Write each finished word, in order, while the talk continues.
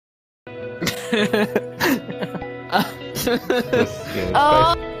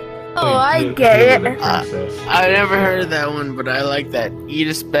I get it. I never heard of that one, but I like that. Eat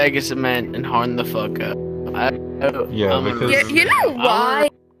a bag of cement and horn the fuck up. Because You know why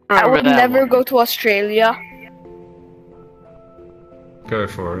I would never go to Australia? go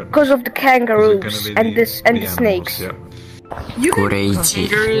for it. Because of the kangaroos and the animals, snakes. Yeah. Crazy.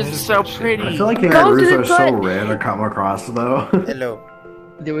 Kangaroos are so pretty. I feel like Go to kangaroos the are so toilet. rare to come across, though. Hello.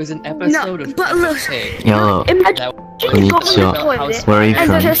 There was an episode No, of but look. Yo, Imagine you go to the konnichiwa. toilet Where are you and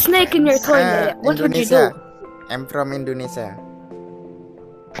there's a from? snake in your toilet. What would you do? Indonesia. I'm from Indonesia.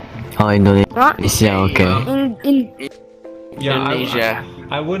 Oh, Huh? Indonesia, okay. In Yeah, Indonesia.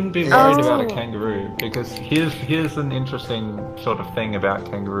 I wouldn't be worried about a Oh. kangaroo because here's an interesting sort of thing about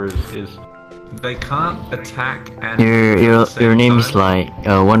kangaroos is they can't attack and Your name is like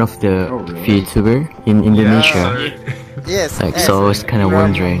one of the VTuber in Indonesia. Yes. Like, so I was kind of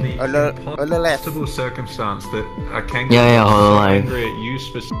wondering. Hololive. possible circumstance that a kangaroo Yeah, Hololive. angry at you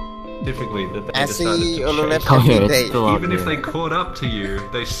specifically that they I decided see to Hololive Oh yeah, every it's day. still out even if they there. caught up to you,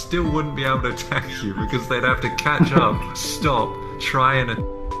 they still wouldn't be able to attack you because they'd have to catch up, stop, try and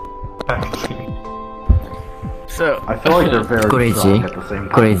attack you. So, I feel like they're very Crazy. strong at the same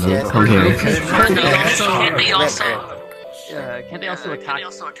time. Crazy. Come here. Can't they also attack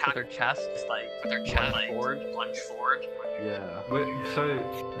with their chest, just like lunge forward? Yeah. So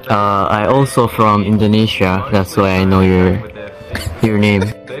I also from Indonesia. That's why I know your name.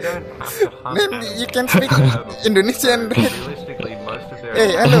 they don't have to hunt Man, animals. you can speak Indonesian. Realistically, most of their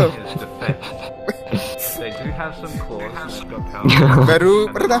Hey, hello. is defense. They do have some claws, they've got powerful Baru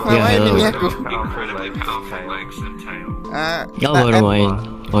pertama Yeah, main hello. ini aku. legs and tail. Oh, baru main.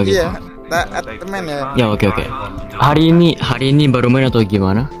 Oh gitu. Iya, taat teman ya. Ya oke. Hari ini baru main atau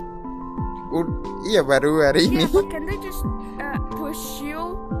gimana? Iya baru hari ini. yeah, but can they just push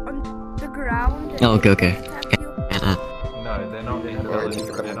you on the ground? Oh, okay. attack you? No, they're not intelligent.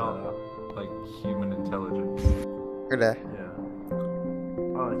 They're not like human intelligence. Udah.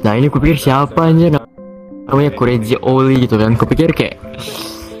 Nah ini kupikir siapa anjir namanya Kureji Oli gitu kan. Kupikir kayak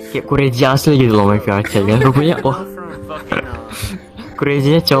Kureji asli gitu loh main VRCHAT kan. Rupanya from fucking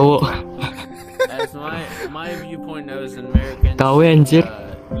Kurejinya cowok. as my viewpoint knows in Americans, Tahu anjir.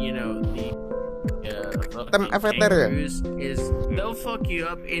 you know, the Tem avatar ya? kangaroos is they'll fuck you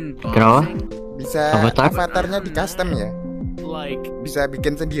up in Kenapa? boxing. Bisa Avatar? avatarnya di custom ya? Like Bisa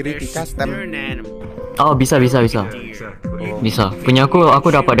bikin sendiri di they're custom. an animal. Oh bisa. Exactly. Bisa. Punya aku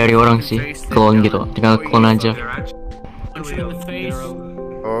dapat dari orang sih. Clone gitu. Tinggal clone aja. They're Punch you in the face.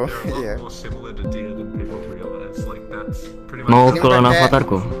 Oh they're a iya. lot more similar to deer than people realize. Like that's pretty much. Mau Ini clone udah kayak-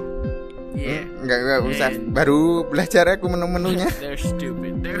 avatarku? Yeah. Enggak usah. Baru belajar aku menu-menunya. They're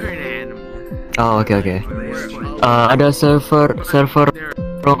stupid. They're an animal. Oh oke. Ada server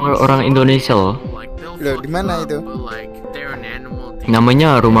orang Indonesia loh. Like they'll Loh, fuck di mana you up, itu? but, like they're an animal.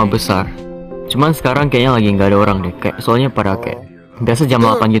 Namanya Rumah Besar. Cuman sekarang kayaknya lagi nggak ada orang deh. Kayak soalnya pada kayak biasa jam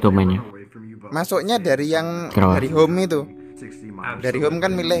 8 gitu mainnya. Masuknya dari yang Kenapa? dari home itu. Dari home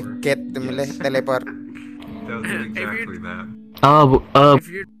kan milih gate, milih teleport. They'll do exactly that. If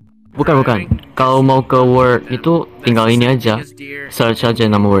you're Bukan. Kalau mau ke Word itu tinggal ini aja. Search aja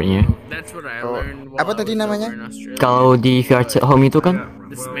nama wordnya. That's what I Oh, learned. apa while tadi I was namanya? over in Australia. Kalau di VRCHAT Home itu kan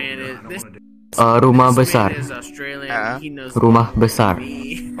This man is Rumah this man Besar. is Australian. Ah. He knows Rumah Besar.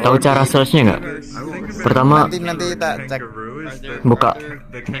 me. Tahu cara searchnya nggak? Pertama Nanti tak cek.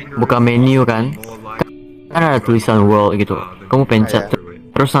 buka menu kan. Kan ada tulisan world gitu. Kamu pencet.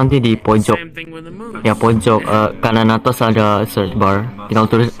 Terus nanti di pojok, Same thing with the moon. ya pojok kanan atas ada search bar. Tinggal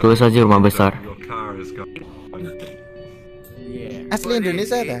tulis aja Rumah Besar. Your car has got. Yeah. Asli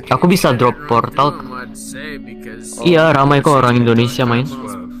Indonesia ada. Aku bisa drop portal. I'd say because Iya, ramai kok orang Indonesia main.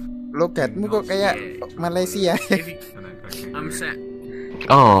 Logatmu kok kayak Malaysia. I'm set.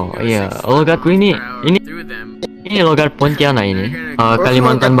 Oh iya, logatku ini Through them. logat Pontianak ini,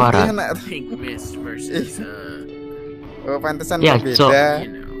 Kalimantan Barat. Pink mist versus Oh, pantesan Ya, kok so- beda.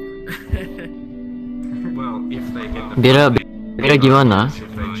 you know. Well, if they get the Beda gimana? if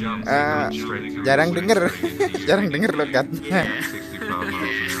they jump, Jarang denger. Jarang denger logatnya. 65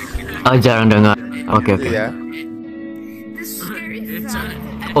 miles an hour. Jarang dengar. Oke. Iya. It's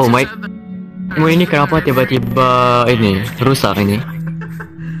Oh, Mike, kamu ini kenapa tiba-tiba ini rusak ini?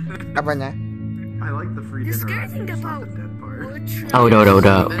 Apanya? The scary thing about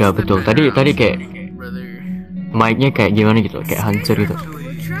Udah betul. Tadi kayak brother. mic-nya kayak gimana gitu, kayak hancur gitu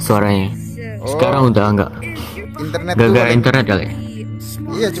suaranya. Sekarang udah enggak. Internet Gara-gara tuh. internet kali.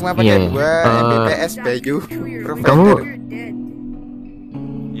 Iya, cuma pakai Iya. 2 Mbps Bayu. Kamu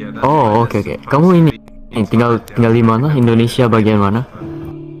Yeah, that's oke. Kamu ini tinggal di mana? Indonesia bagian mana?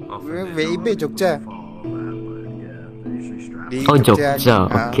 WIB Jogja. Di Oh Jogja,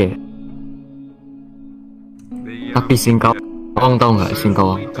 oke. Tapi Singkawang tahu nggak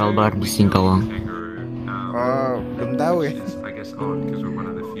Singkawang? Kalbar di Singkawang. Oh, belum tahu ya.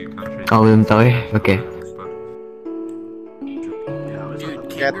 Kau belum tahu ya? Oke.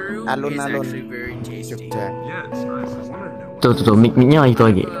 Lihat alun-alun Jogja. Tuh, mic-nya itu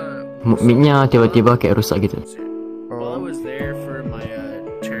lagi. Mic-nya tiba-tiba kayak rusak gitu. Well, I was there for my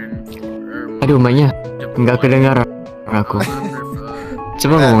turn. Aduh, mic-nya nggak kedengaran aku.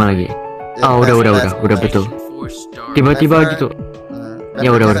 Coba ngomong lagi. Ah, udah betul. Tiba-tiba gitu.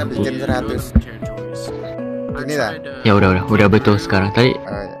 Ya udah. Bikin 100. Ini lah. Ya udah betul sekarang. Tadi Oh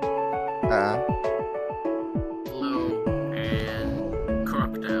ya.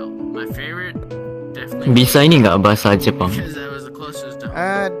 bisa ini nggak bahasa Jepang?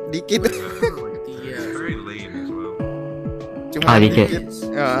 Dikit. Dikit.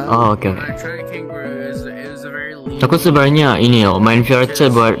 Oh, oke. Aku sebenarnya ini loh main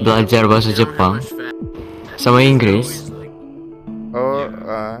VRCHAT buat belajar bahasa Jepang sama Inggris. Oh,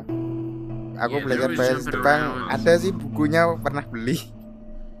 aku belajar bahasa Jepang. Ada sih bukunya, pernah beli.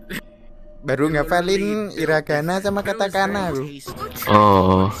 Baru ngafalin hiragana sama katakana aku.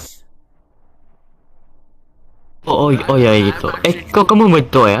 Oh ya gitu. Kok kamu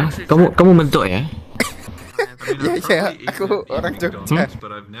bentuk ya? Kamu bentuk ya? Iya, aku orang Jogja.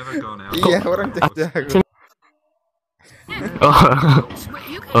 Iya, orang Jogja aku. Oh,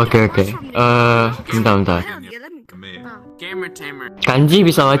 oke. Bentar. Kanji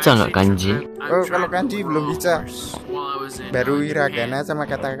bisa baca nggak kanji? Oh, kalau kanji belum bisa. Baru hiragana sama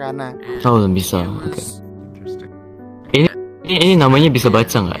katakana. Oh, belum bisa. Oke. Ini namanya bisa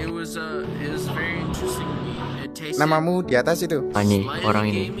baca nggak? Namamu di atas itu. Ini orang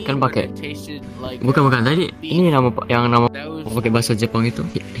ini kan pakai. Bukan tadi. Ini nama pakai bahasa Jepang itu,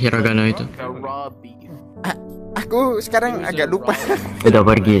 hiragana itu. Aku sekarang agak lupa. Udah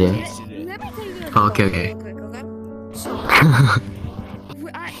pergi deh. Oke.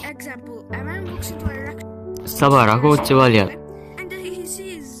 Sabar, aku coba lihat.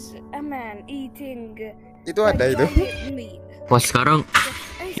 Itu ada itu. Wah, sekarang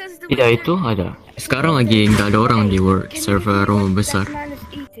tidak itu ada. Sekarang lagi nggak ada orang di work server rumah besar.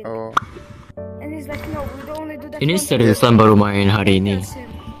 Oh. Ini seriusan baru main hari ini.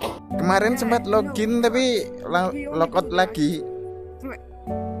 Kemarin sempat login tapi logout lagi.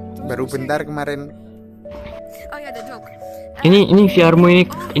 Baru bentar kemarin. Ini VR-mu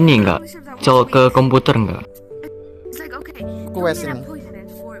ini enggak? Colok ke komputer enggak? Quest ini.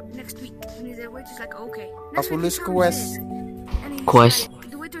 Oculus Quest. Quest.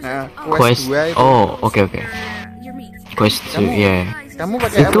 Quest 2 itu. Oh, oke. Quest 2, ya. Kamu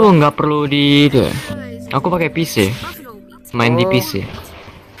pakai itu apa? nggak perlu di itu ya? Aku pakai PC. Main di PC.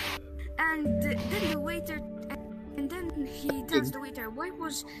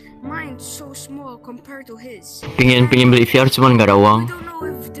 Pingin beli VR cuman nggak ada uang.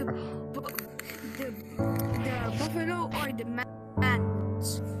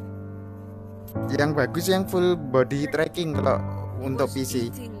 Yang bagus yang full body tracking kalau untuk PC.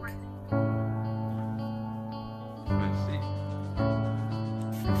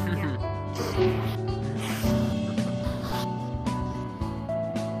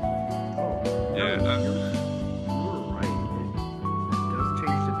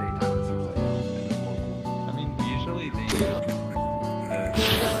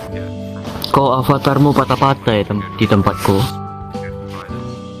 Kok avatarmu patah-patah ya di tempatku?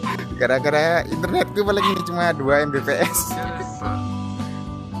 Gara-gara internetku paling ini cuma 2 Mbps.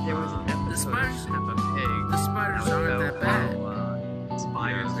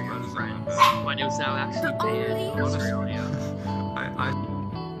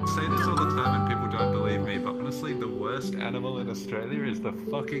 I say this all the time and people don't believe me, but honestly the worst animal in Australia is the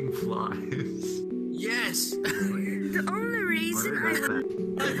fucking flies. Yes. The only reason I want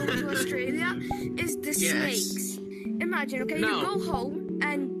to go to Australia is the snakes. Imagine, okay, you go home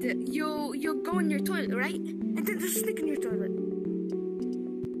and you go in your toilet, right? And then there's a snake in your toilet.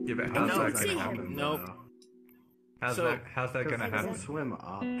 Yeah, but how's that gonna happen? Nope. How's that gonna happen? Swim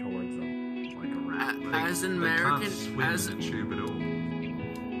up towards them like a rat. As an They American, can't swim as in the tube at all.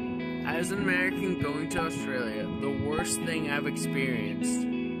 an American going to Australia, the worst thing I've experienced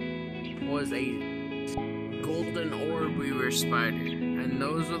was a golden orb weaver spider, and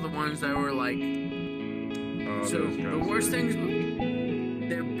those are the ones that were like. So the worst things,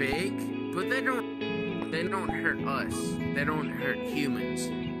 they're big, but they don't hurt us. They don't hurt humans.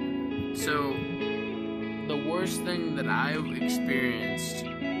 So the worst thing that I've experienced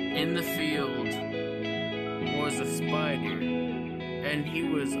in the field was a spider, and he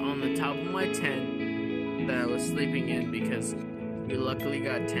was on the top of my tent that I was sleeping in because we luckily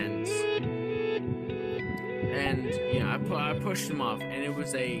got tents. And I pushed him off, and it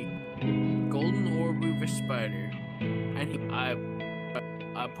was a golden orb weaver spider. And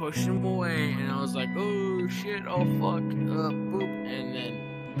I pushed him away, and I was like, oh shit, oh fuck, boop. And then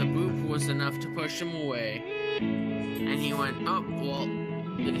the boop was enough to push him away. And he went, oh, well,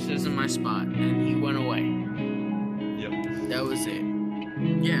 this isn't my spot. And he went away. Yep. That was it.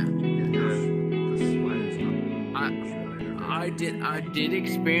 Yeah. I did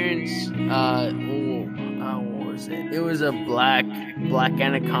experience, what was it? It was a black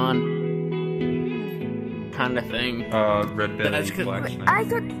anaconda kind of thing. Red belly, black snake. I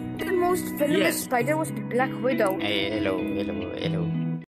thought the most venomous spider was the black widow. Hello.